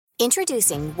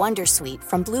Introducing Wondersuite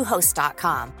from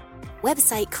Bluehost.com.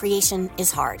 Website creation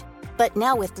is hard, but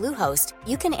now with Bluehost,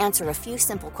 you can answer a few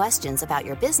simple questions about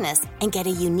your business and get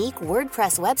a unique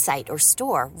WordPress website or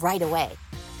store right away.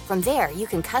 From there, you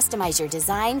can customize your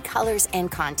design, colors,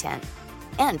 and content.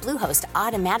 And Bluehost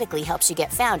automatically helps you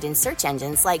get found in search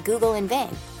engines like Google and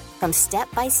Bing. From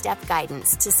step-by-step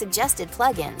guidance to suggested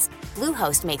plugins,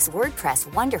 Bluehost makes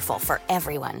WordPress wonderful for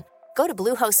everyone. Go to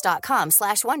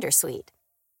bluehost.com/wondersuite.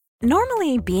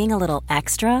 Normally, being a little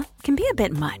extra can be a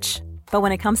bit much, but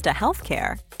when it comes to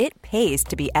healthcare, it pays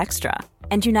to be extra.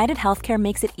 And United Healthcare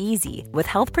makes it easy with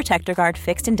Health Protector Guard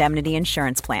fixed indemnity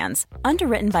insurance plans.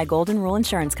 Underwritten by Golden Rule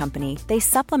Insurance Company, they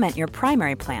supplement your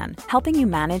primary plan, helping you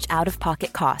manage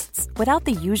out-of-pocket costs without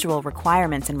the usual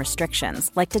requirements and restrictions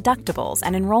like deductibles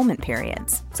and enrollment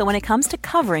periods. So when it comes to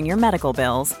covering your medical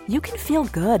bills, you can feel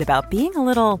good about being a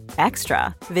little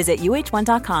extra. Visit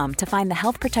uh1.com to find the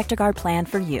Health Protector Guard plan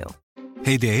for you.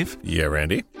 Hey, Dave. Yeah,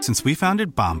 Randy. Since we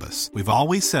founded Bombas, we've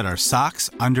always said our socks,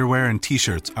 underwear, and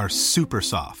T-shirts are super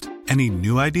soft. Any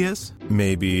new ideas?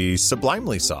 Maybe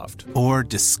sublimely soft. Or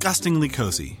disgustingly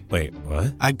cozy. Wait,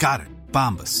 what? I got it.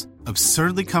 Bombas.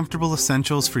 Absurdly comfortable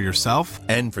essentials for yourself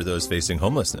and for those facing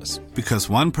homelessness. Because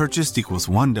one purchased equals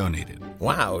one donated.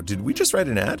 Wow, did we just write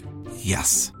an ad?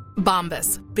 Yes.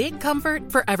 Bombas. Big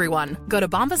comfort for everyone. Go to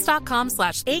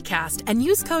bombas.com/ACAST and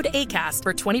use code ACAST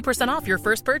for 20% off your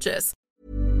first purchase.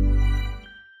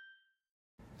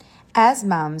 As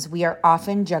moms, we are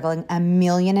often juggling a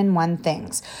million and one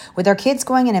things. With our kids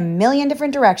going in a million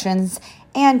different directions,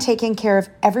 and taking care of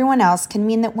everyone else can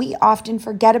mean that we often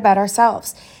forget about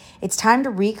ourselves. It's time to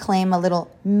reclaim a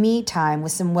little me time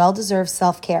with some well-deserved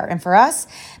self-care. And for us,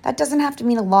 that doesn't have to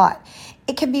mean a lot.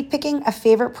 It can be picking a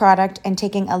favorite product and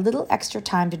taking a little extra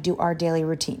time to do our daily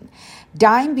routine.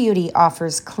 Dime Beauty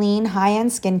offers clean,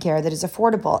 high-end skincare that is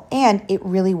affordable, and it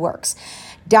really works.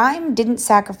 Dime didn't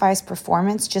sacrifice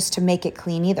performance just to make it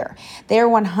clean either. They are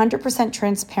 100%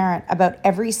 transparent about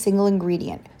every single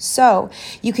ingredient, so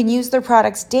you can use their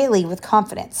products daily with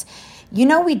confidence. You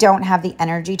know we don't have the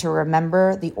energy to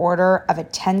remember the order of a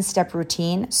 10-step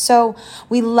routine, so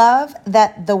we love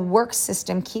that the work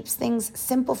system keeps things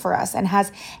simple for us and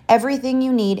has everything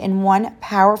you need in one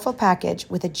powerful package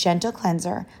with a gentle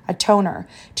cleanser, a toner,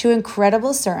 2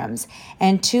 incredible serums,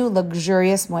 and 2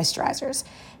 luxurious moisturizers.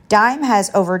 Dime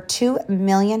has over 2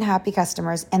 million happy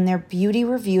customers, and their beauty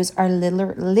reviews are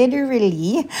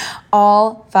literally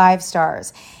all 5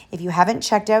 stars. If you haven't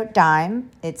checked out Dime,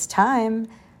 it's time.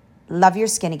 Love your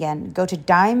skin again. Go to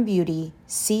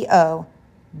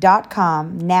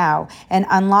dimebeautyco.com now and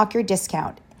unlock your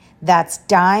discount. That's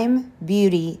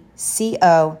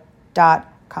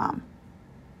dimebeautyco.com.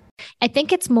 I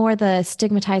think it's more the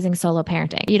stigmatizing solo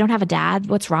parenting. You don't have a dad.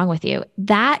 What's wrong with you?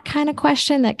 That kind of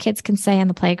question that kids can say on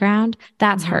the playground,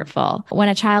 that's hurtful. When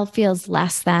a child feels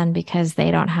less than because they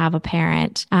don't have a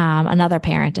parent, another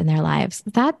parent in their lives,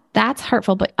 that's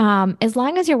hurtful. But as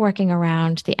long as you're working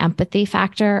around the empathy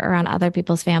factor around other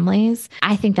people's families,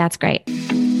 I think that's great.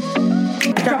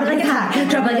 Drop it like it's hot.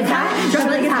 Drop it like it's hot. Drop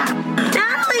it like it's hot.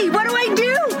 Natalie, what do I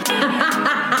do?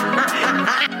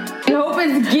 I hope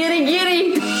it's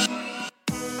giddy.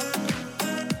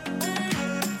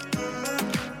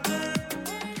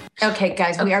 Okay,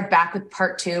 guys, we are back with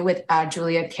part 2 with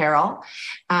Julia Karol,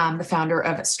 the founder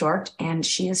of Storked, and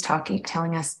she is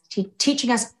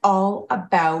teaching us all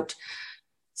about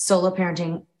solo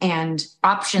parenting and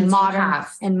options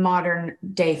modern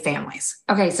day families.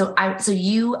 Okay, so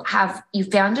you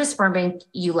found a sperm bank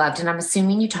you loved, and I'm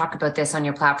assuming you talk about this on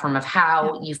your platform of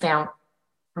how you found.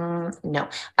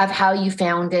 How you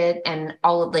found it and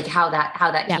all of how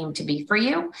that came to be for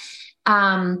you.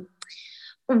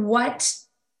 What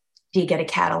do you get a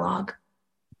catalog?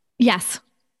 Yes.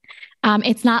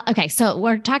 It's not okay. So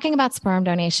we're talking about sperm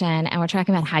donation and we're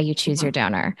talking about how you choose your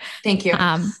donor. Thank you.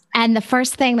 And the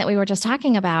first thing that we were just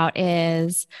talking about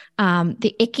is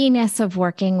the ickiness of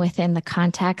working within the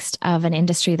context of an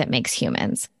industry that makes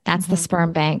humans. That's the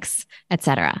sperm banks, et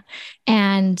cetera.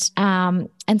 And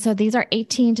so these are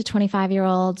 18 to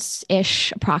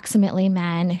 25-year-olds-ish, approximately,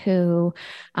 men who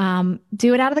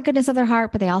do it out of the goodness of their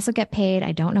heart, but they also get paid.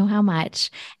 I don't know how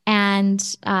much. And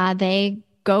they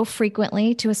go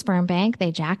frequently to a sperm bank.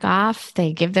 They jack off,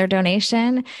 they give their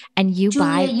donation, and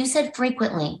Julia, you said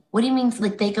frequently. What do you mean?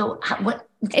 They go, what?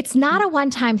 It's not a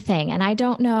one-time thing. And I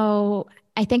don't know.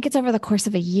 I think it's over the course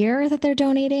of a year that they're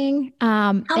donating.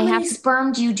 How many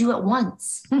sperm do you do at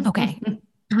once? Okay.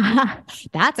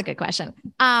 That's a good question.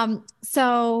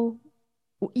 So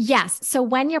yes. So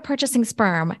when you're purchasing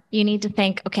sperm, you need to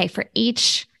think, okay, for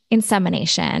each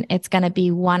insemination, it's going to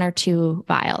be 1 or 2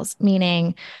 vials,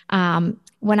 meaning,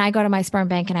 when I go to my sperm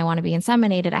bank and I want to be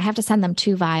inseminated, I have to send them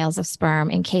 2 vials of sperm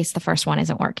in case the first one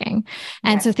isn't working.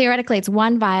 And so theoretically, it's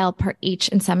 1 vial per each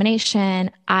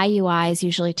insemination. IUIs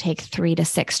usually take 3 to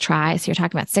 6 tries. So you're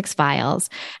talking about 6 vials.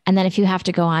 And then if you have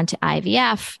to go on to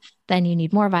IVF, then you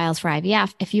need more vials for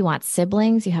IVF. If you want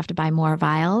siblings, you have to buy more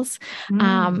vials.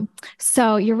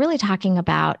 So you're really talking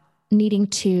about needing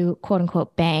to quote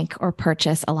unquote bank or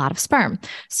purchase a lot of sperm.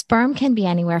 Sperm can be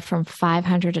anywhere from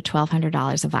 $500 to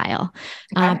 $1,200 a vial.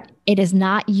 It is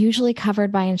not usually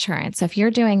covered by insurance. So if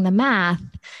you're doing the math,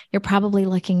 you're probably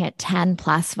looking at 10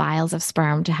 plus vials of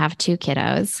sperm to have 2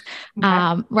 kiddos.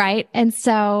 Right. And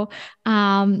so,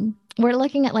 we're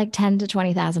looking at like $10,000 to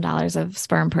 $20,000 of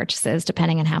sperm purchases,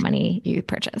 depending on how many you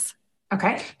purchase.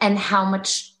 Okay. And how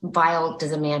much vial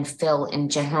does a man fill in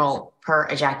general per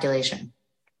ejaculation?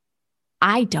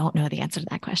 I don't know the answer to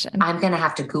that question. I'm going to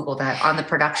have to Google that on the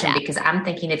production because I'm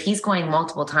thinking if he's going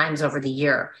multiple times over the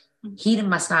year, he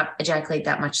must not ejaculate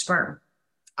that much sperm.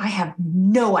 I have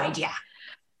no idea.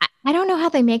 I don't know how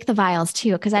they make the vials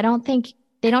too, because I don't think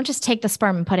they don't just take the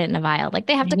sperm and put it in a vial. Like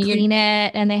they have to clean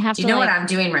it and they have to. Do you know what I'm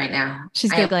doing right now?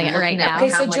 She's Googling it right now. Okay,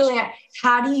 so Julia,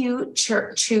 how do you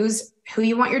choose who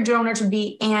you want your donor to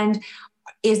be? And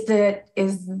is the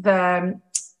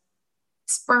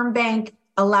sperm bank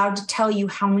allowed to tell you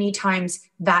how many times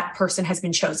that person has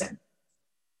been chosen?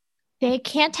 They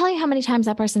can't tell you how many times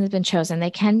that person has been chosen.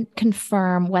 They can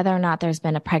confirm whether or not there's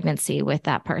been a pregnancy with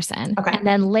that person. Okay. And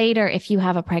then later, if you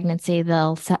have a pregnancy,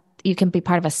 you can be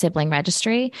part of a sibling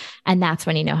registry. And that's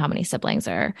when you know how many siblings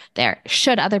are there,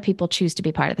 should other people choose to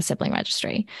be part of the sibling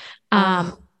registry,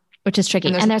 which is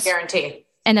tricky. And there's a guarantee.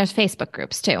 And there's Facebook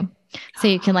groups too. So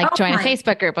you can join a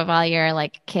Facebook group of all your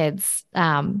kids,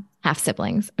 half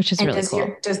siblings, which is really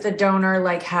cool. Does the donor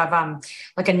have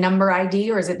a number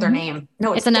ID or is it their name?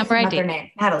 No, it's a number ID. Not their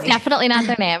name. Natalie. Definitely not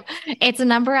their name. It's a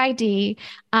number ID.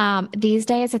 These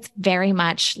days it's very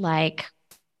much like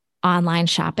online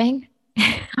shopping.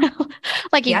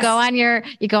 You go on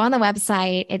the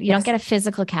website, you don't get a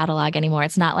physical catalog anymore.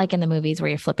 It's not like in the movies where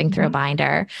you're flipping through a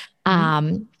binder.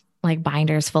 Like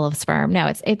binders full of sperm. No,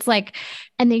 it's like,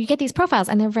 and then you get these profiles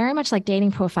and they're very much like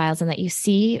dating profiles in that you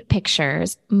see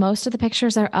pictures. Most of the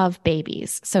pictures are of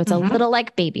babies. So it's a little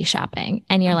like baby shopping.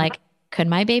 And you're like, could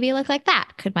my baby look like that?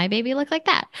 Could my baby look like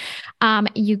that?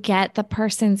 You get the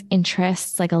person's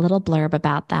interests, like a little blurb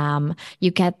about them. You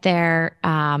get their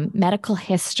medical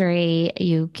history.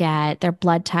 You get their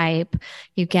blood type.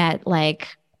 You get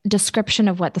description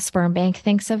of what the sperm bank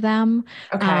thinks of them.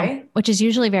 Okay. Which is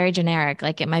usually very generic.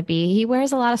 It might be, he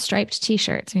wears a lot of striped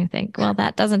t-shirts. And you think, well,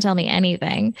 that doesn't tell me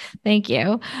anything. Thank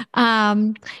you.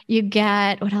 You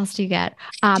get, what else do you get?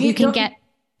 Don't you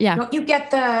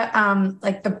get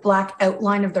the black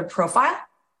outline of their profile?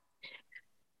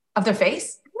 Of their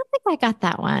face? I don't think I got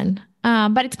that one.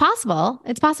 But it's possible.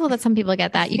 It's possible that some people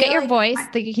get that. You get your voice,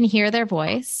 that you can hear their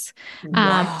voice,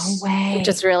 which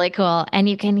is really cool. And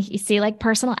you see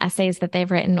personal essays that they've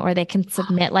written, or they can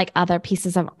submit other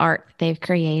pieces of art they've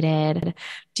created.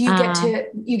 Do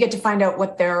you get to find out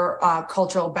what their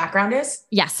cultural background is?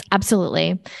 Yes,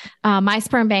 absolutely. My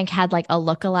sperm bank had a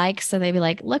lookalike. So they'd be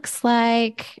looks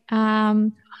like,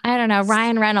 I don't know,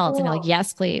 Ryan Reynolds. Cool. And you're like,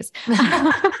 yes, please.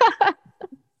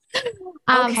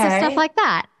 So stuff like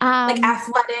that.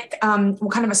 Athletic,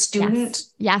 what kind of a student?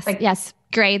 Yes.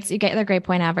 Grades. You get their grade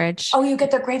point average. Oh, you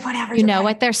get their grade point average. You know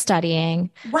what they're studying.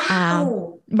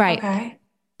 Wow. Right. Okay.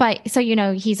 But so,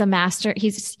 he's a master,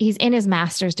 he's in his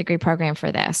master's degree program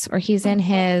for this, or he's in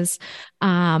his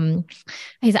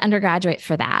undergraduate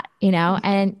for that,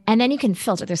 and then you can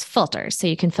filter, there's filters. So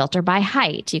you can filter by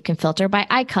height, you can filter by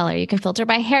eye color, you can filter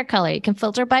by hair color, you can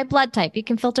filter by blood type, you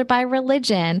can filter by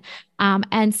religion,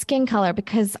 and skin color,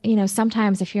 because,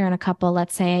 sometimes if you're in a couple,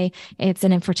 let's say it's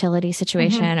an infertility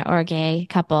situation or a gay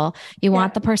couple, you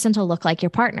want the person to look like your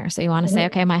partner. So you want to say,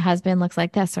 okay, my husband looks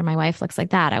like this, or my wife looks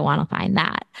like that. I want to find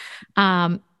that.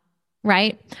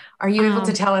 Right. Are you able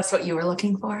to tell us what you were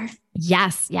looking for?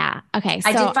 Yes. Yeah. Okay.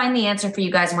 I did find the answer for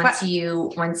you guys once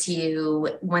you want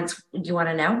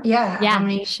to know? Yeah.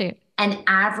 Yeah. Shoot. An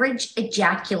average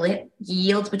ejaculate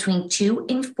yields between 2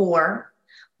 and 4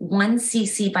 1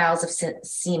 cc vials of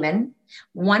semen.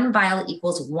 1 vial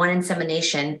equals 1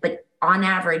 insemination, but on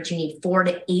average, you need 4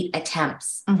 to 8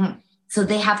 attempts. So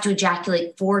they have to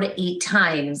ejaculate 4 to 8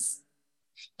 times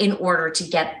in order to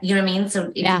get, you know what I mean?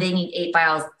 So if they need 8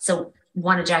 vials, so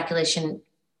 1 ejaculation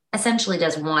essentially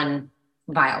does 1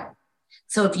 vial.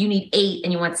 So if you need 8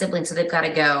 and you want siblings, so they've got to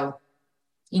go,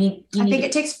 I think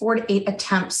it takes 4 to 8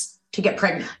 attempts to get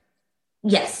pregnant.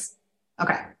 Yes.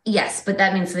 Okay. Yes, but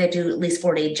that means they have to do at least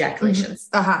 48 ejaculations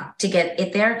to get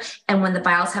it there. And when the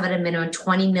biles have at a minimum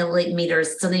 20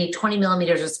 millimeters, so they need 20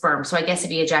 millimeters of sperm. So I guess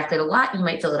if you ejaculate a lot, you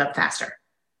might fill it up faster.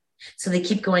 So they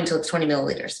keep going till it's 20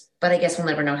 milliliters. But I guess we'll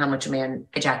never know how much a man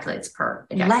ejaculates per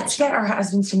ejaculation. Let's get our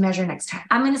husbands to measure next time.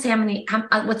 I'm going to say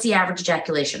what's the average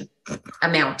ejaculation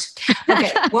amount?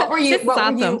 Okay. What were you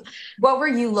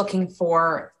looking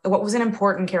for? What was an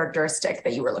important characteristic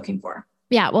that you were looking for?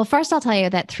 Yeah. Well, first I'll tell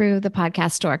you that through the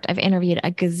podcast Storked, I've interviewed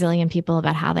a gazillion people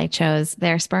about how they chose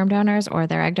their sperm donors or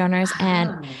their egg donors.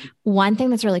 And one thing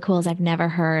that's really cool is I've never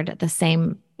heard the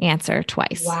same answer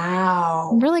twice.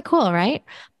 Wow. Really cool, right?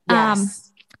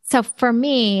 Yes. So for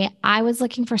me, I was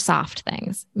looking for soft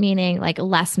things, meaning like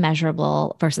less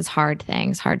measurable versus hard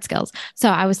things, hard skills. So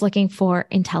I was looking for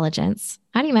intelligence.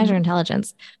 How do you measure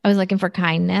intelligence? I was looking for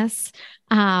kindness.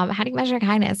 How do you measure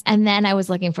kindness? And then I was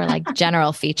looking for like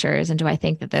general features. And do I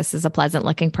think that this is a pleasant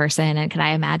looking person? And can I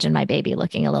imagine my baby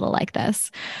looking a little like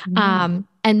this? And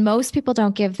most people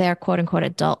don't give their quote unquote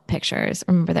adult pictures.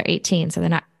 Remember, they're 18, so they're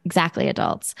not exactly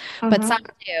adults, but some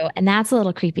do. And that's a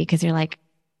little creepy because you're like,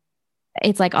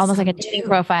 it's like almost like a dating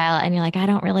profile. And you're like, I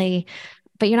don't really,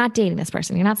 but you're not dating this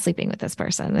person. You're not sleeping with this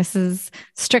person. This is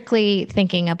strictly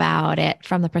thinking about it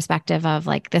from the perspective of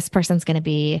like, this person's going to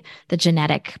be the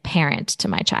genetic parent to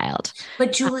my child.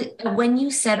 But Julie, when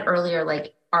you said earlier,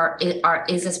 like,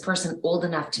 is this person old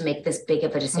enough to make this big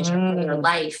of a decision for their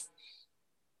life?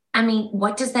 I mean,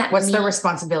 what does that mean? What's the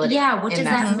responsibility? Yeah. What does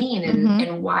that mean?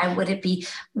 And why would it be,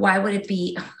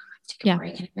 take a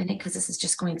break in a minute because this is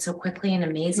just going so quickly and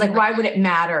amazing. Like, why would it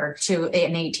matter to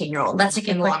an 18-year-old? Let's take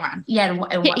in the long run. Yeah.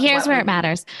 Here's where it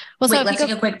matters. Well, wait, let's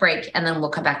take a quick break and then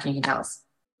we'll come back and you can tell us.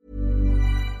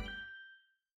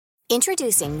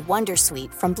 Introducing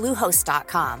Wondersuite from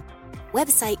Bluehost.com.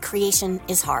 Website creation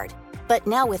is hard, but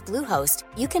now with Bluehost,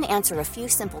 you can answer a few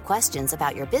simple questions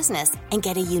about your business and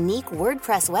get a unique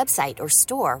WordPress website or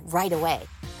store right away.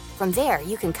 From there,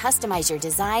 you can customize your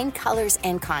design, colors,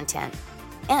 and content.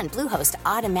 And Bluehost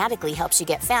automatically helps you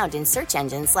get found in search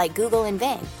engines like Google and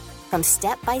Bing. From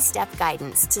step-by-step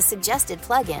guidance to suggested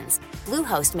plugins,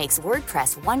 Bluehost makes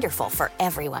WordPress wonderful for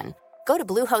everyone. Go to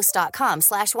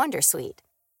bluehost.com/wondersuite.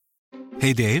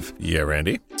 Hey, Dave. Yeah,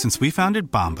 Randy. Since we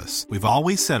founded Bombas, we've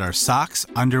always said our socks,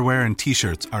 underwear, and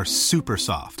T-shirts are super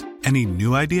soft. Any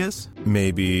new ideas?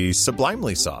 Maybe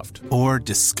sublimely soft. Or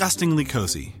disgustingly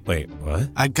cozy. Wait,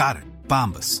 what? I got it.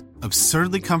 Bombas.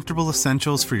 Absurdly comfortable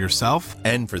essentials for yourself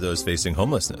and for those facing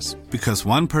homelessness. Because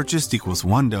one purchased equals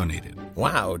one donated.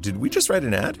 Wow, did we just write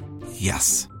an ad?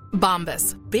 Yes.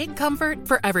 Bombas. Big comfort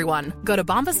for everyone. Go to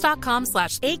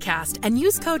bombas.com/ACAST and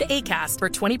use code ACAST for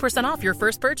 20% off your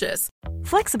first purchase.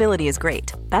 Flexibility is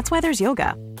great. That's why there's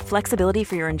yoga. Flexibility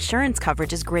for your insurance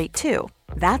coverage is great too.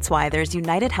 That's why there's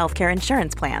United Healthcare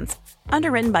Insurance Plans.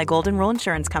 Underwritten by Golden Rule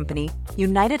Insurance Company,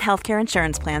 United Healthcare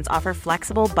Insurance Plans offer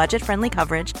flexible, budget-friendly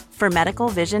coverage for medical,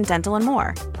 vision, dental, and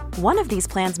more. One of these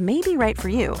plans may be right for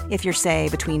you if you're, say,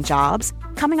 between jobs,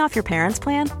 coming off your parents'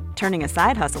 plan, turning a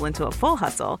side hustle into a full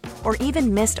hustle, or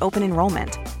even missed open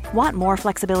enrollment. Want more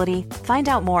flexibility? Find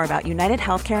out more about United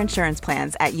Healthcare Insurance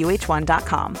Plans at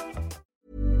uh1.com.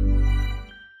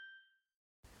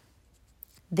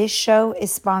 This show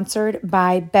is sponsored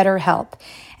by BetterHelp.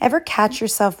 Ever catch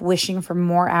yourself wishing for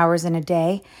more hours in a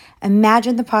day?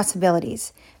 Imagine the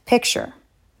possibilities. Picture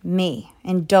me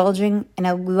indulging in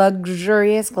a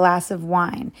luxurious glass of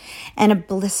wine and a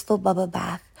blissful bubble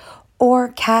bath, or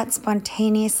Kat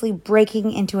spontaneously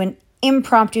breaking into an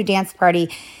impromptu dance party.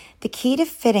 The key to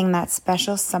fitting that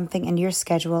special something into your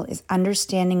schedule is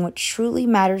understanding what truly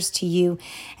matters to you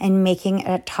and making it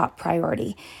a top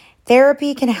priority.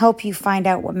 Therapy can help you find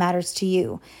out what matters to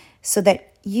you so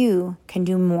that you can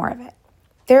do more of it.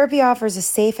 Therapy offers a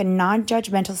safe and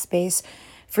non-judgmental space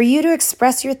for you to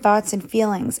express your thoughts and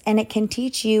feelings, and it can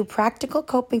teach you practical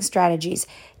coping strategies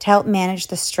to help manage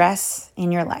the stress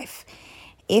in your life.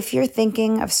 If you're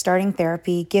thinking of starting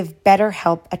therapy, give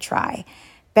BetterHelp a try.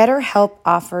 BetterHelp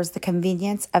offers the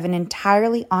convenience of an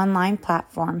entirely online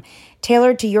platform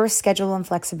tailored to your schedule and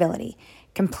flexibility.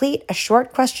 Complete a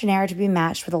short questionnaire to be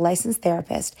matched with a licensed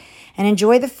therapist and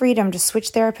enjoy the freedom to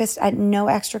switch therapists at no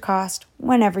extra cost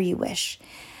whenever you wish.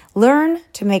 Learn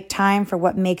to make time for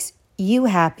what makes you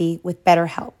happy with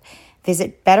BetterHelp.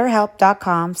 Visit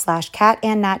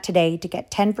betterhelp.com/catandnat today to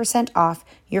get 10% off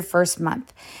your first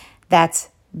month. That's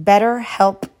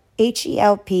BetterHelp,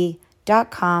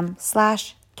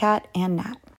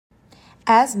 HELP.com/catandnat.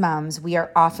 As moms, we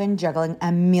are often juggling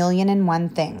a million and one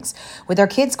things. With our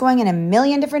kids going in a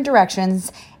million different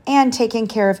directions and taking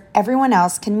care of everyone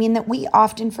else can mean that we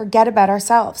often forget about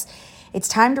ourselves. It's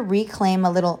time to reclaim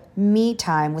a little me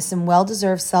time with some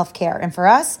well-deserved self-care. And for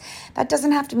us, that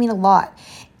doesn't have to mean a lot.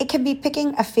 It can be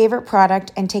picking a favorite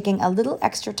product and taking a little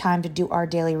extra time to do our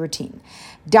daily routine.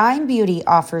 Dime Beauty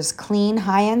offers clean,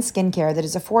 high-end skincare that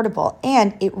is affordable,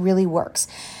 and it really works.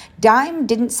 Dime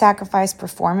didn't sacrifice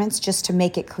performance just to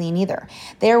make it clean either.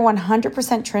 They are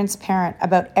 100% transparent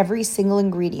about every single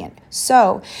ingredient,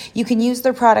 so you can use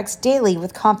their products daily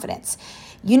with confidence.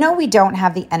 You know we don't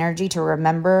have the energy to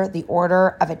remember the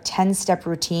order of a 10-step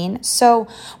routine, so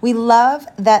we love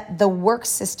that the work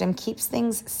system keeps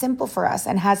things simple for us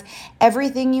and has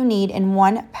everything you need in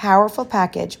one powerful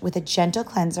package with a gentle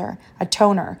cleanser, a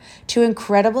toner, 2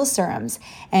 incredible serums,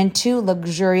 and 2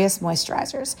 luxurious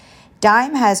moisturizers.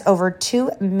 Dime has over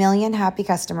 2 million happy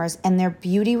customers, and their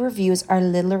beauty reviews are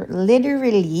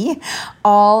literally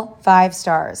all 5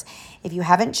 stars. If you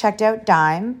haven't checked out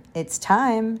Dime, it's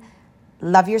time.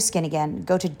 Love your skin again.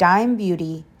 Go to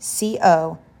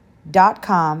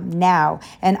dimebeautyco.com now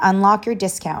and unlock your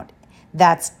discount.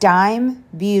 That's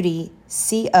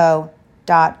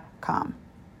dimebeautyco.com.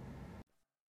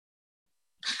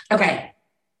 Okay.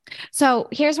 So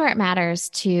here's where it matters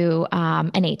to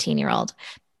an 18-year-old.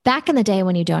 Back in the day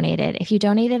when you donated, if you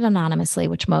donated anonymously,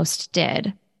 which most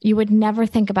did, you would never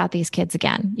think about these kids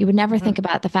again. You would never think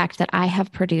about the fact that I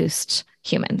have produced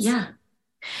humans. Yeah.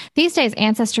 These days,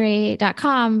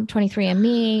 Ancestry.com,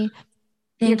 23andMe,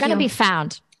 you're going to be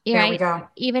found. There we go.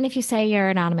 Even if you say you're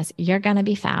anonymous, you're going to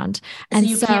be found. And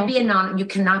so you can't be anonymous. You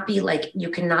cannot be like, you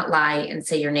cannot lie and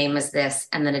say your name is this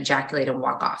and then ejaculate and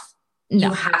walk off. No.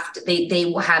 You have to, they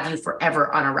will have you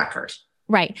forever on a record.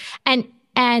 Right.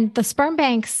 And the sperm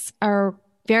banks are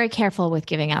very careful with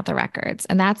giving out the records.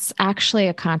 And that's actually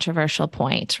a controversial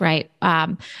point, right?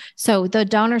 So the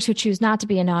donors who choose not to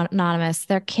be anonymous,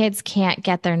 their kids can't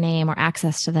get their name or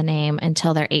access to the name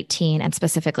until they're 18 and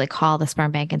specifically call the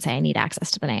sperm bank and say, I need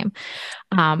access to the name,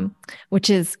 which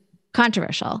is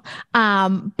controversial.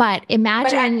 But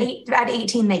imagine... But at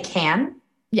 18, they can?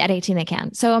 Yeah, at 18, they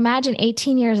can. So imagine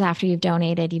 18 years after you've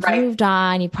donated, you've moved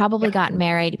on, you've probably gotten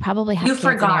married, you probably have kids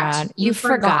on your own. You've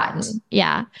forgotten.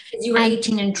 Yeah. You were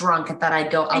 18 and drunk and thought I'll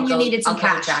go needed some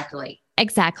cash. Ejaculate.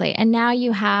 Exactly. And now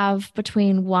you have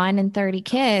between 1 and 30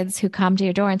 kids who come to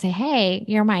your door and say, hey,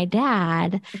 you're my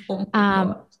dad.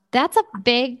 That's a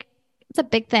big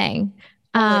thing.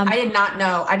 I did not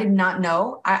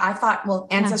know. I thought, well,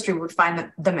 Ancestry would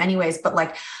find them anyways, but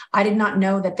like, I did not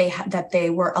know that they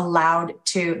were allowed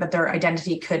to, that their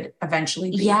identity could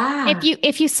eventually be. Yeah.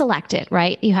 If you select it,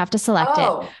 right? You have to select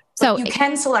it. So you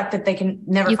can select that they can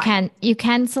never find you. You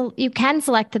can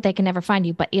select that they can never find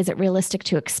you, but is it realistic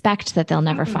to expect that they'll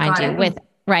never find you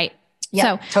right? Yeah,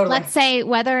 so totally. Let's say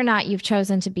whether or not you've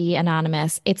chosen to be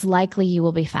anonymous, it's likely you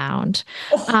will be found.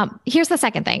 Here's the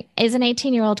second thing. Is an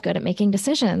 18-year-old good at making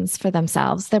decisions for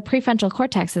themselves? Their prefrontal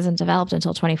cortex isn't developed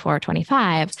until 24 or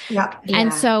 25. Yeah.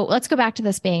 And so let's go back to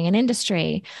this being an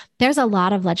industry. There's a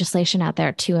lot of legislation out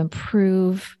there to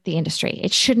improve the industry.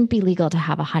 It shouldn't be legal to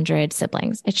have 100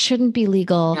 siblings. It shouldn't be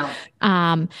legal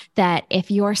that if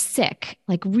you're sick,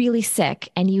 like really sick,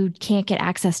 and you can't get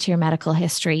access to your medical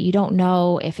history, you don't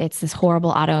know if it's this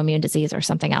horrible autoimmune disease or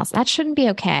something else. That shouldn't be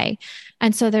okay.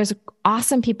 And so there's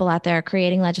awesome people out there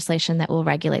creating legislation that will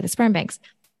regulate the sperm banks.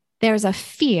 There's a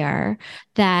fear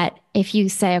that if you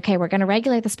say, okay, we're going to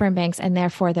regulate the sperm banks and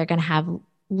therefore they're going to have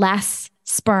less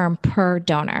sperm per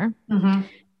donor. Mm-hmm.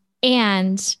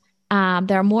 And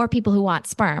there are more people who want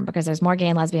sperm because there's more gay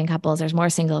and lesbian couples, there's more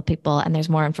single people, and there's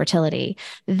more infertility,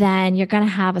 then you're going to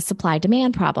have a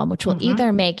supply-demand problem, which will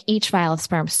either make each vial of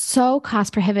sperm so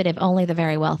cost prohibitive only the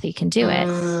very wealthy can do it.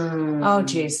 Oh,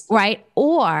 geez. Right?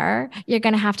 Or you're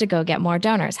going to have to go get more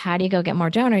donors. How do you go get more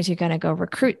donors? You're going to go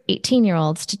recruit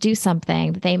 18-year-olds to do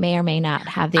something that they may or may not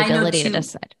have the ability to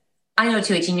decide. I know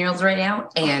 2 18-year-olds right now,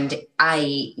 and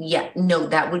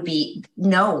that would be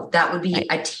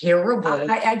a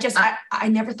terrible. I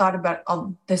never thought about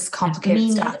all this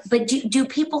complicated stuff. But do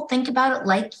people think about it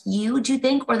like you? Do you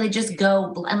think, or they just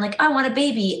go and like, I want a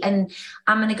baby, and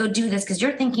I'm going to go do this? Because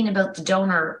you're thinking about the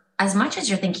donor as much as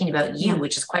you're thinking about you,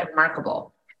 which is quite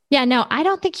remarkable. Yeah, no, I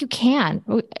don't think you can.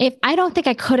 I don't think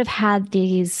I could have had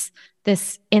this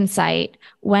insight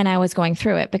when I was going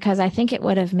through it, because I think it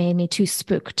would have made me too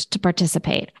spooked to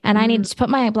participate. And I needed to put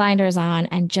my blinders on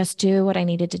and just do what I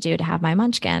needed to do to have my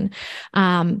munchkin.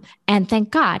 And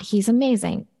thank God, he's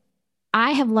amazing.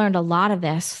 I have learned a lot of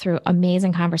this through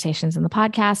amazing conversations in the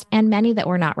podcast and many that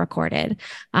were not recorded.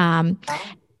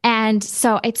 And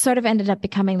so it sort of ended up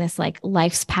becoming this like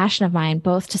life's passion of mine,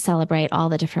 both to celebrate all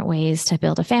the different ways to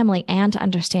build a family and to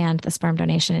understand the sperm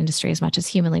donation industry as much as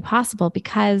humanly possible,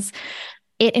 because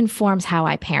it informs how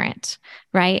I parent,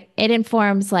 right? It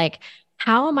informs like,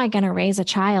 how am I going to raise a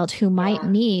child who might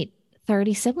meet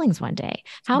 30 siblings one day?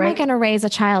 How am I going to raise a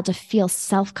child to feel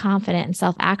self-confident and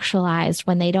self-actualized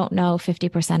when they don't know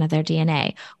 50% of their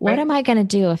DNA? What am I going to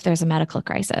do if there's a medical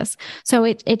crisis? So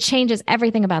it changes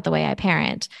everything about the way I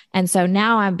parent. And so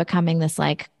now I'm becoming this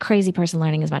like crazy person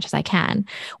learning as much as I can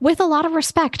with a lot of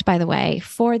respect, by the way,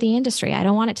 for the industry. I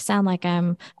don't want it to sound like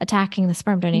I'm attacking the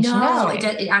sperm donation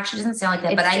industry. It actually doesn't sound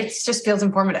like that, but it just feels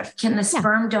informative. Can the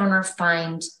sperm donor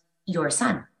find your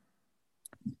son?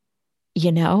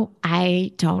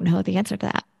 I don't know the answer to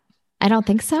that. I don't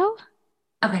think so.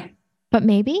 Okay. But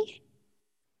maybe.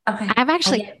 Okay.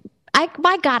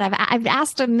 My God, I've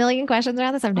asked a million questions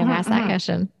around this. I've never asked that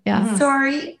question. Yeah.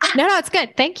 Sorry. No, it's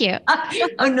good. Thank you.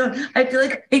 Oh no. I feel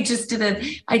like I just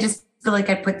feel like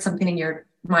I put something in your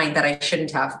mind that I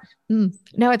shouldn't have.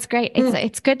 No, it's great.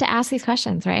 It's good to ask these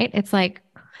questions, right? It's like,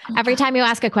 every time you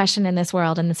ask a question in this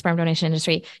world, in the sperm donation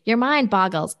industry, your mind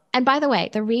boggles. And by the way,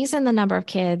 the reason the number of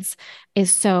kids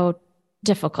is so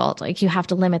difficult, like you have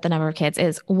to limit the number of kids,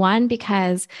 is one,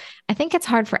 because I think it's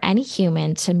hard for any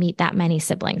human to meet that many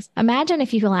siblings. Imagine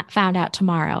if you found out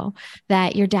tomorrow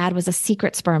that your dad was a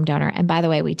secret sperm donor. And by the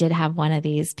way, we did have one of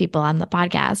these people on the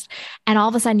podcast. And all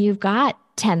of a sudden you've got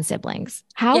 10 siblings.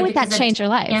 How would that change your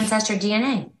life? Ancestor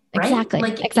DNA, right?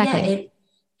 Exactly.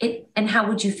 And how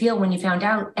would you feel when you found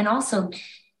out? And also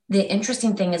the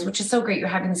interesting thing is, which is so great you're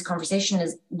having this conversation,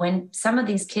 is when some of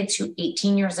these kids who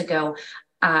 18 years ago,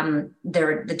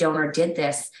 the donor did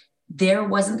this, there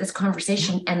wasn't this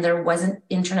conversation and there wasn't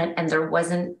internet and there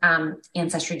wasn't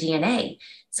ancestry DNA.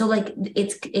 So like,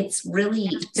 it's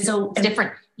really so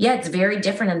different. Yeah, it's very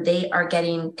different. And they are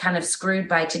getting kind of screwed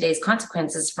by today's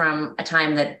consequences from a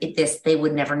time that they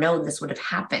would never know this would have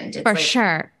happened. It's For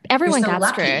sure. Everyone got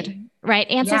lucky. Screwed. Right.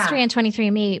 Ancestry and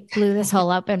 23andMe blew this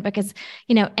whole open because,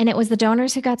 and it was the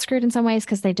donors who got screwed in some ways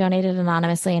because they donated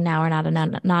anonymously and now are not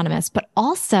anonymous, but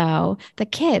also the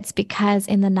kids, because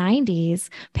in the 90s,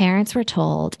 parents were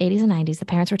told, 80s and 90s, the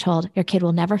parents were told your kid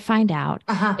will never find out.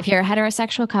 If you're a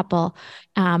heterosexual couple,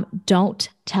 don't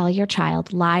tell your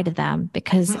child, lie to them,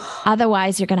 because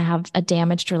otherwise you're going to have a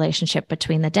damaged relationship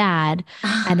between the dad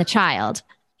and the child.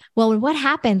 Well, what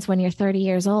happens when you're 30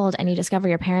 years old and you discover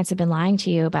your parents have been lying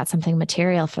to you about something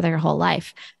material for their whole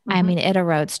life? I mean, it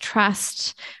erodes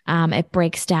trust. It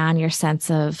breaks down your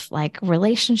sense of like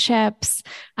relationships,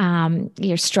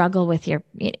 your struggle with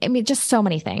just so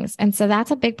many things. And so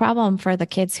that's a big problem for the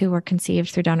kids who were conceived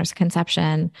through donors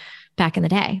conception back in the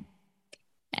day.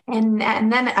 And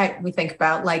then we think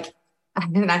about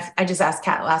I just asked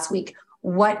Kat last week,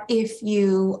 what if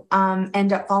you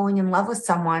end up falling in love with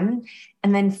someone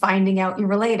and then finding out you're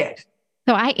related?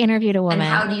 So I interviewed a woman. And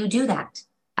how do you do that?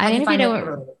 I interviewed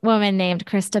a woman named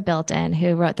Krista Bilton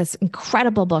who wrote this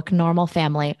incredible book, Normal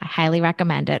Family. I highly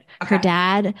recommend it. Okay. Her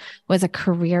dad was a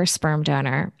career sperm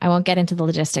donor. I won't get into the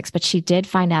logistics, but she did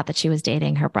find out that she was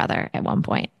dating her brother at one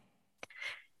point.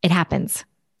 It happens.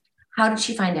 How did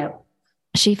she find out?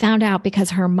 She found out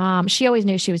because her mom, she always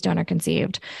knew she was donor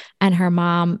conceived, and her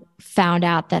mom found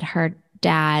out that her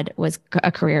dad was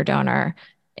a career donor.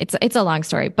 It's a long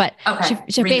story, but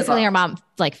she basically, her mom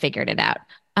like figured it out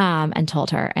and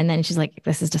told her. And then she's like,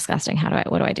 this is disgusting.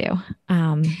 What do I do?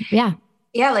 Yeah.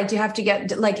 Yeah. Like, do you have to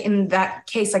get, like, in that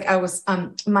case, like I was,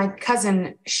 my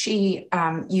cousin, she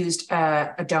used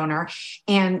a donor,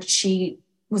 and she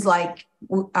was like,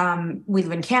 we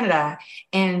live in Canada,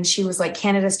 and she was like,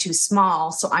 Canada's too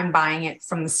small, so I'm buying it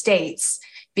from the States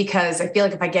because I feel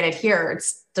like if I get it here,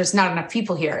 there's not enough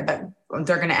people here that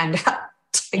they're going to end up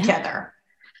together.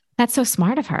 That's so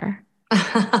smart of her.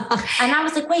 And I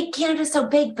was like, wait, Canada's so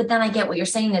big. But then I get what you're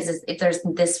saying is if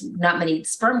there's not many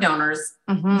sperm donors,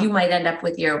 you might end up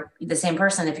with the same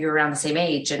person if you're around the same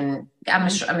age. And I'm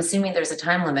assuming there's a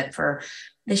time limit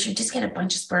they should just get a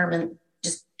bunch of sperm and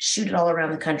just shoot it all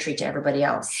around the country to everybody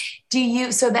else.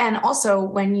 So then also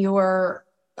when you're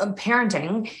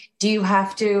parenting, do you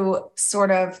have to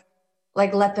sort of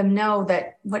like let them know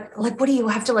that what do you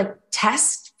have to like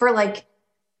test for like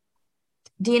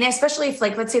DNA, especially if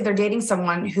like, let's say they're dating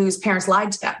someone whose parents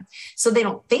lied to them. So they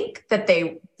don't think that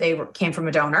they came from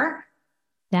a donor.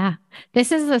 Yeah.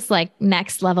 This is this like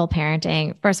next level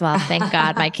parenting. First of all, thank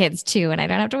God my kid's 2 and I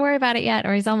don't have to worry about it yet,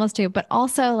 or he's almost 2, but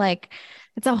also like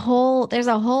there's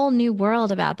a whole new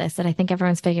world about this that I think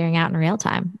everyone's figuring out in real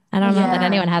time. I don't know that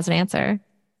anyone has an answer.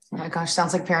 Oh my gosh.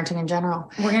 Sounds like parenting in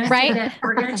general. We're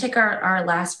going to take our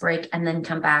last break and then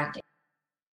come back.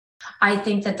 I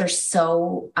think that there's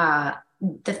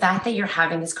the fact that you're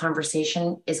having this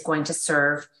conversation is going to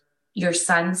serve your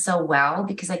son so well,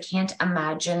 because I can't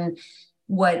imagine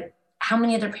how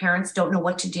many other parents don't know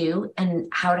what to do and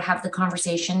how to have the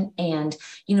conversation, and,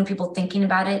 people thinking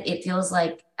about it. It feels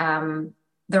like,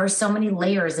 there are so many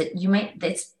layers that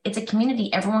it's a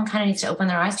community. Everyone kind of needs to open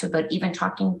their eyes to it, but even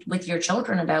talking with your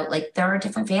children about, like, there are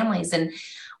different families and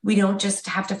we don't just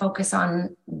have to focus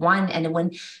on one. And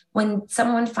when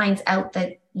someone finds out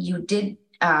that you did,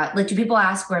 like, do people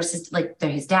ask where's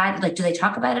his dad? Like, do they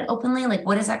talk about it openly? Like,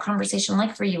 what is that conversation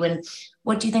like for you? And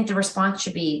what do you think the response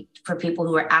should be for people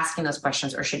who are asking those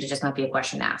questions, or should it just not be a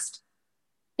question asked?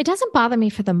 It doesn't bother me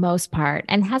for the most part,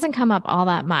 and hasn't come up all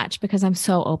that much because I'm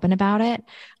so open about it.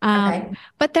 Okay.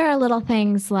 But there are little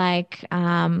things like,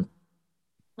 when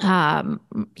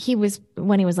he was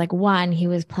like 1, he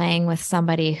was playing with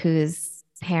somebody whose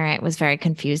parent was very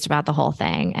confused about the whole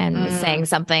thing and was saying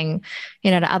something,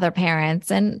 to other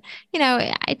parents. And,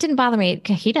 it didn't bother me.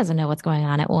 He doesn't know what's going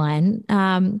on at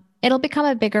 1. It'll become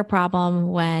a bigger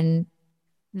problem when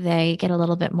they get a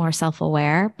little bit more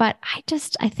self-aware. But I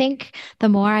think the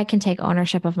more I can take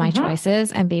ownership of my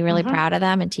choices and be really proud of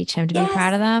them and teach him to be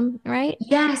proud of them, right?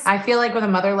 Yes. I feel like with a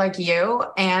mother like you,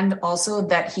 and also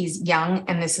that he's young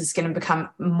and this is going to become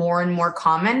more and more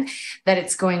common, that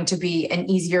it's going to be an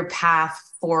easier path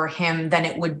for him than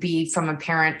it would be from a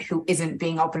parent who isn't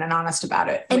being open and honest about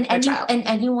it. And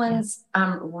anyone's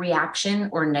reaction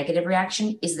or negative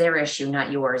reaction is their issue,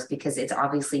 not yours, because it's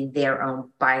obviously their own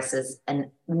biases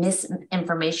and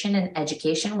misinformation and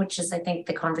education, which is, I think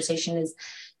the conversation is,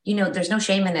 there's no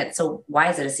shame in it. So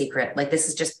why is it a secret? Like, this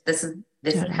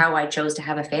is how I chose to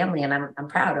have a family, and I'm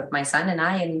proud of my son and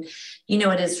I. And,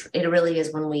 it really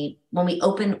is when we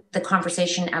open the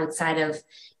conversation outside of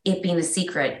it being a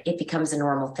secret, it becomes a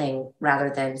normal thing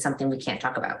rather than something we can't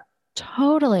talk about.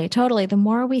 Totally. The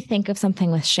more we think of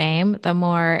something with shame, the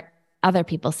more other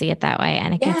people see it that way.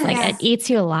 And it gets it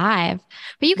eats you alive.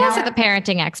 But you guys are the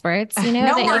parenting experts, No,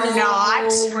 we're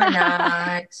not. We're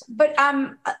not. But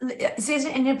is it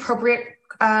an inappropriate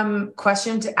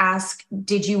question to ask?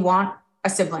 Did you want a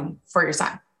sibling for your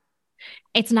son?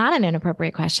 It's not an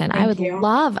inappropriate question. I would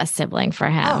love a sibling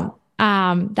for him. Oh.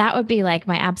 That would be like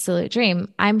my absolute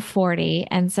dream. I'm 40.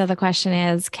 And so the question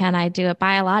is, can I do it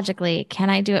biologically?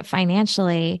 Can I do it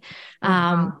financially?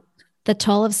 The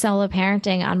toll of solo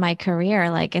parenting on my career,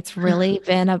 like, it's really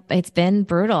been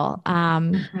brutal.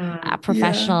 A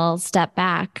professional step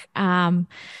back, so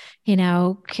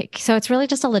it's really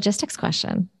just a logistics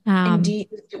question. And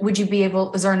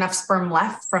is there enough sperm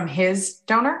left from his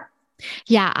donor?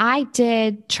 Yeah, I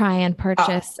did try and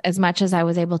purchase as much as I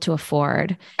was able to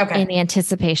afford in the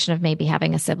anticipation of maybe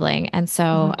having a sibling. And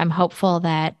so I'm hopeful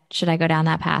that should I go down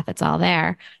that path, it's all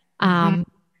there. So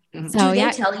do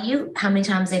they tell you how many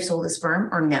times they've sold a sperm,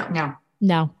 or no?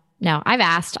 No, I've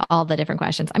asked all the different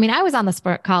questions. I mean, I was on the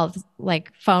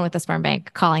phone with the sperm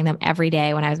bank, calling them every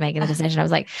day when I was making the decision. I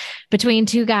was like, between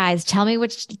 2 guys, tell me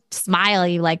which smile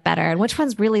you like better and which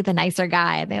one's really the nicer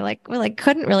guy. And they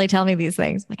couldn't really tell me these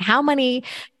things. Like, how many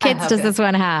kids does this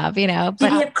one have? Did he have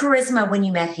charisma when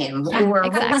you met him? Yeah, or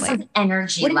exactly. What was his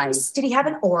energy like? Did he have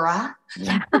an aura?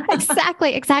 Yeah,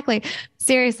 exactly.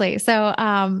 Seriously. So,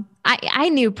 I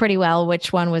knew pretty well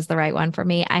which one was the right one for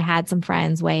me. I had some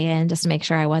friends weigh in just to make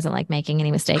sure I wasn't making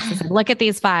any mistakes. I said, look at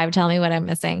these 5, tell me what I'm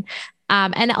missing.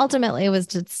 And ultimately it was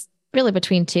just really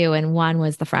between 2, and 1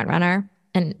 was the front runner.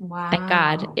 And thank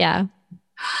God. Yeah.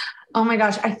 Oh my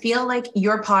gosh. I feel like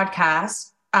your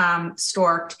podcast,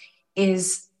 Storked,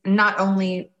 is not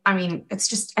only, it's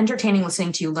just entertaining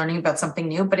listening to you, learning about something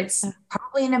new, but it's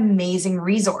probably an amazing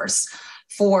resource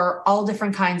for all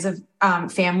different kinds of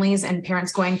families and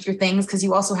parents going through things. Cause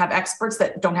you also have experts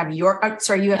that don't have you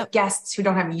have guests who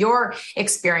don't have your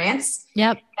experience.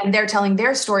 Yep. And they're telling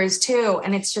their stories too.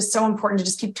 And it's just so important to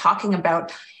just keep talking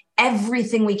about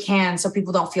everything we can so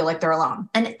people don't feel like they're alone.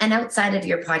 And outside of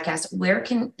your podcast,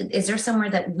 is there somewhere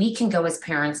that we can go as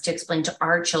parents to explain to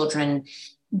our children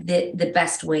the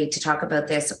best way to talk about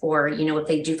this? Or, if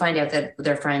they do find out that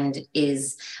their friend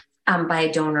is by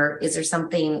a donor, is there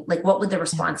something what would the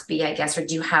response be, I guess? Or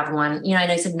do you have one? I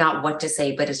know you said not what to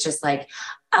say, but it's just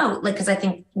because I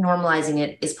think normalizing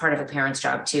it is part of a parent's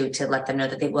job too, to let them know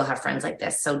that they will have friends like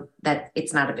this, so that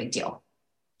it's not a big deal.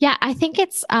 Yeah, I think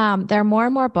it's, there are more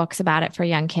and more books about it for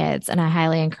young kids. And I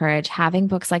highly encourage having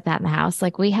books like that in the house.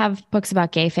 Like, we have books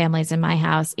about gay families in my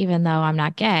house, even though I'm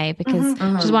not gay, because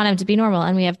I just want them to be normal.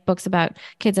 And we have books about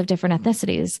kids of different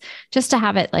ethnicities, just to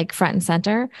have it front and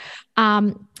center.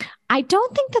 I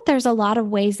don't think that there's a lot of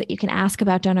ways that you can ask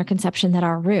about donor conception that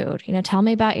are rude. Tell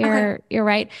me about your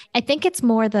right. I think it's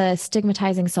more the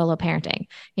stigmatizing solo parenting.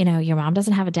 Your mom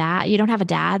doesn't have a dad. You don't have a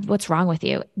dad. What's wrong with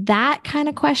you? That kind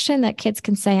of question that kids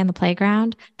can say on the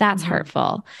playground, that's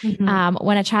hurtful.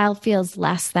 When a child feels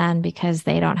less than because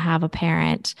they don't have a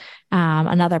parent,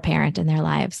 another parent in their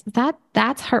lives,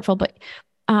 that's hurtful. But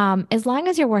as long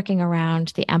as you're working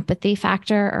around the empathy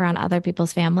factor around other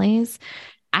people's families,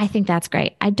 I think that's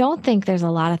great. I don't think there's a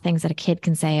lot of things that a kid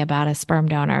can say about a sperm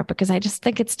donor because I just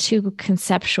think it's too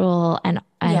conceptual and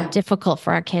difficult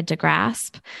for a kid to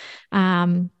grasp.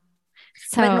 But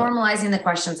normalizing the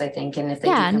questions, I think, and if they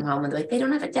do come home and they're like, they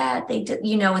don't have a dad, they do,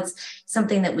 it's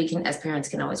something that we can, as parents,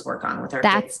 can always work on with our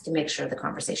kids to make sure the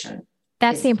conversation.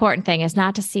 That's the important thing, is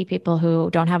not to see people who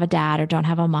don't have a dad or don't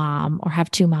have a mom or have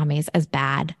two mommies as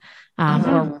bad.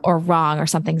 Or wrong, or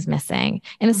something's missing.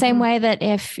 In the same way that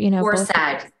if, or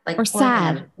sad, or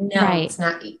sad. No, right. It's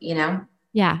not,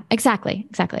 Yeah, exactly.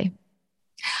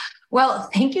 Well,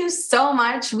 thank you so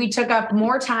much. We took up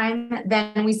more time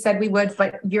than we said we would,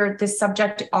 but this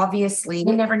subject, obviously.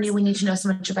 We never knew we need to know so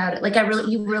much about it. Like I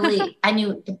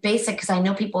knew the basic because I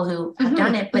know people who have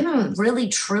done it, but really,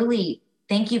 truly,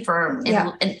 thank you for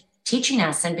and teaching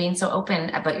us and being so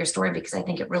open about your story, because I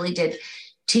think it really did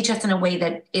teach us in a way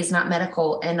that is not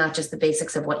medical and not just the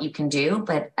basics of what you can do,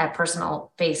 but a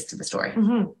personal face to the story.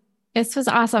 This was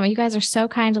awesome. You guys are so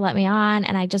kind to let me on.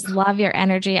 And I just love your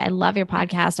energy. I love your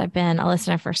podcast. I've been a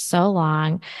listener for so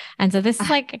long. And so this is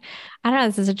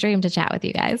this is a dream to chat with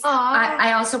you guys.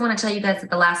 I also want to tell you guys that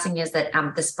the last thing is that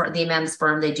the amount of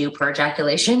sperm they do per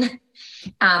ejaculation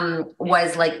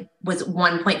was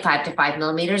 1.5 to 5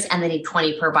 millimeters, and they need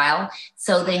 20 per vial.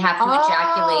 So they have to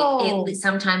ejaculate.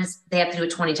 Sometimes they have to do it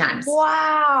 20 times.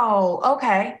 Wow.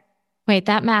 Okay. Wait,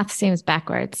 that math seems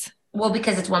backwards. Well,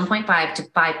 because it's 1.5 to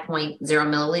 5.0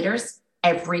 milliliters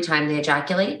every time they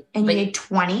ejaculate. And you need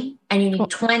 20? And you need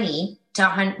 20 to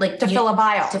 100, to fill a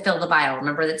vial. To fill the vial.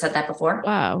 Remember that said that before?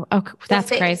 Wow. Oh, that's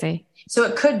crazy. So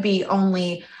it could be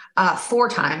only 4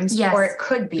 times, or it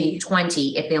could be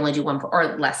 20 if they only do one,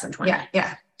 or less than 20.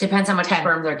 Yeah. Depends how much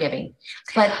sperm they're giving.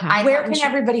 But where can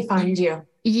everybody find you?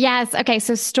 Yes. Okay.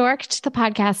 So Storked, the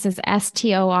podcast, is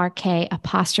STORK''D.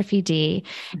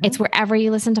 It's wherever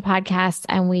you listen to podcasts,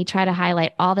 and we try to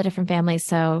highlight all the different families.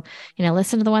 So,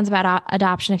 listen to the ones about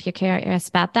adoption if you're curious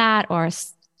about that, or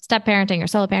step parenting or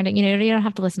solo parenting. You don't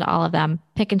have to listen to all of them.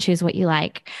 Pick and choose what you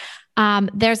like.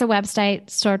 There's a website,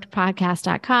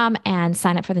 storkedpodcast.com, and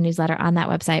sign up for the newsletter on that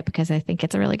website because I think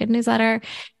it's a really good newsletter.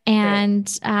 And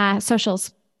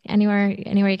socials, anywhere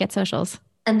you get socials.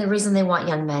 And the reason they want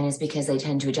young men is because they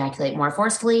tend to ejaculate more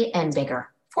forcefully and bigger.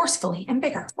 Wow.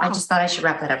 I just thought I should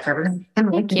wrap that up for everyone.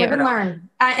 Thank you. Learn.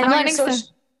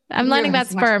 I'm learning about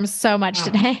sperm so much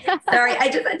today. Sorry, I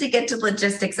just had to get to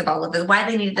logistics of all of it, why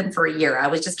they needed them for a year. I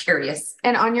was just curious.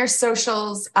 And on your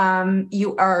socials,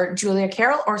 you are Julia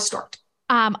Karol or Storked?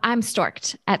 I'm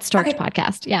Storked at Storked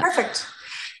Podcast. Yeah. Perfect.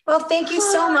 Well, thank you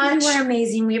so much. You are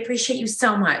amazing. We appreciate you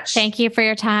so much. Thank you for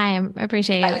your time. I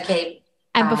appreciate it. Okay.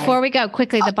 And before we go,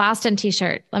 quickly, the Boston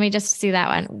t-shirt. Let me just see that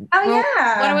one. Oh,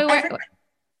 yeah. What do we wear?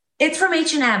 It's from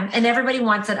H&M, and everybody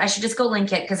wants it. I should just go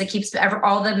link it because it keeps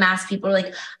all the mass people are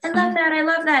like, I love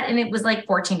that. And it was like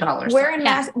 $14. Where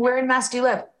in Mass do you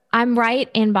live? I'm right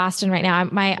in Boston right now.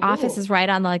 My office is right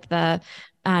on the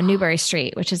Newbury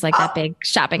Street, which is like that big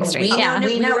shopping street.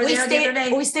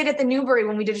 We stayed at the Newbury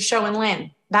when we did a show in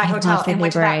Lynn, that hotel, and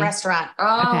went to that restaurant.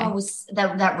 Was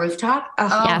that rooftop?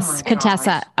 Yes,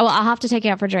 Contessa. Well, I'll have to take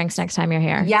you out for drinks next time you're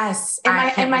here. Yes.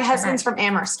 And my husband's from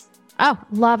Amherst. Oh,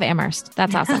 love Amherst.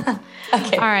 That's awesome.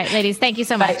 Okay. All right, ladies. Thank you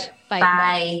so much. Bye.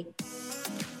 Bye.